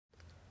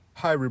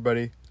Hi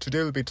everybody, today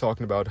we'll be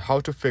talking about how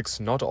to fix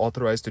not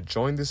authorized to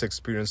join this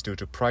experience due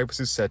to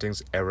privacy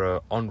settings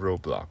error on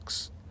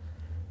Roblox.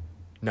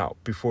 Now,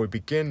 before we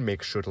begin,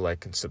 make sure to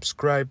like and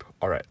subscribe.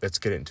 Alright, let's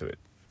get into it.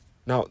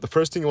 Now, the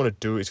first thing you want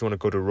to do is you want to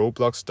go to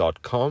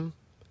roblox.com.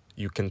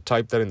 You can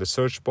type that in the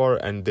search bar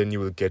and then you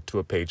will get to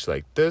a page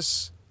like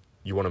this.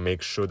 You want to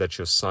make sure that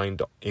you're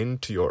signed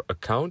into your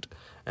account,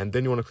 and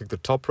then you want to click the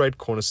top right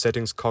corner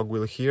settings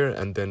cogwheel here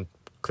and then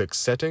click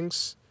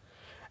settings.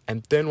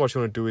 And then what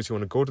you want to do is you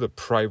want to go to the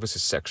privacy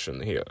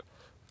section here.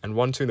 And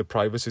once you're in the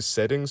privacy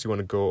settings, you want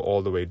to go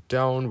all the way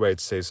down where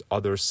it says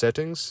other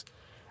settings.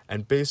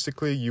 And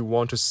basically you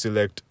want to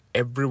select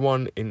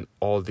everyone in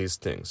all these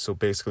things. So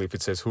basically if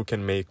it says who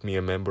can make me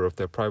a member of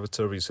their private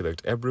server, you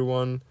select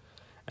everyone.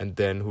 And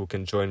then who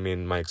can join me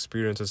in my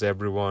experiences,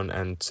 everyone,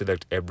 and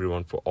select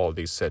everyone for all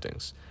these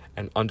settings.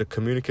 And under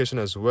communication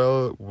as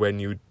well, when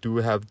you do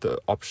have the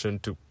option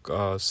to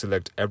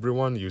select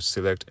everyone, you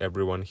select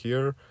everyone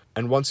here.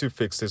 And once you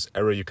fix this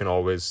error, you can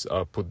always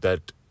put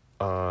that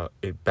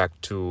it back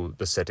to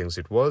the settings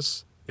it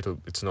was.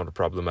 It's not a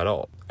problem at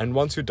all. And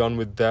once you're done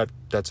with that,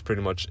 that's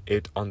pretty much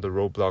it on the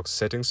Roblox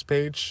settings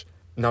page.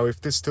 Now,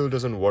 if this still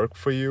doesn't work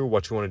for you,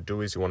 what you want to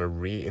do is you want to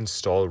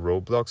reinstall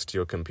Roblox to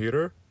your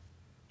computer.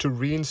 To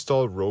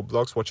reinstall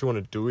Roblox, what you want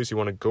to do is you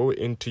want to go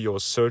into your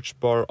search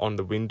bar on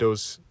the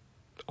Windows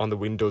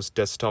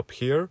desktop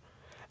here,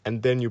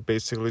 and then you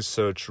basically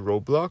search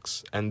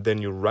Roblox, and then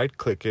you right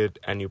click it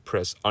and you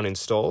press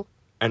uninstall.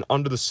 And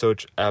under the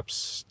search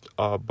apps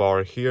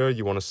bar here,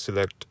 you want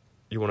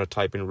to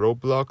type in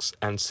Roblox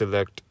and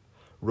select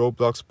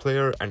Roblox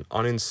player and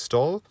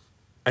uninstall.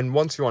 And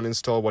once you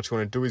uninstall, what you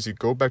want to do is you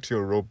go back to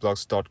your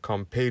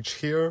roblox.com page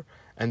here,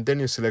 and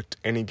then you select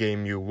any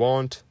game you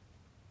want.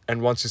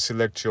 And once you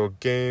select your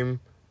game,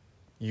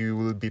 you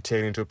will be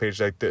taken to a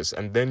page like this,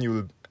 and then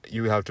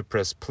you have to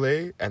press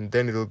play, and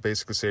then it'll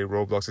basically say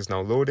Roblox is now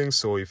loading.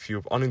 So if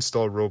you've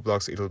uninstalled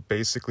Roblox, it'll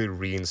basically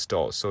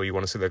reinstall. So you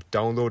want to select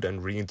download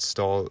and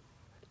reinstall,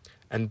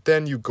 and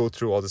then you go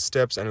through all the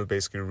steps and it'll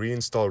basically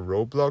reinstall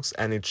Roblox,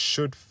 and it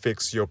should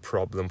fix your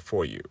problem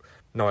for you.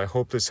 Now, I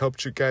hope this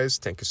helped you guys.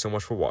 Thank you so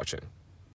much for watching.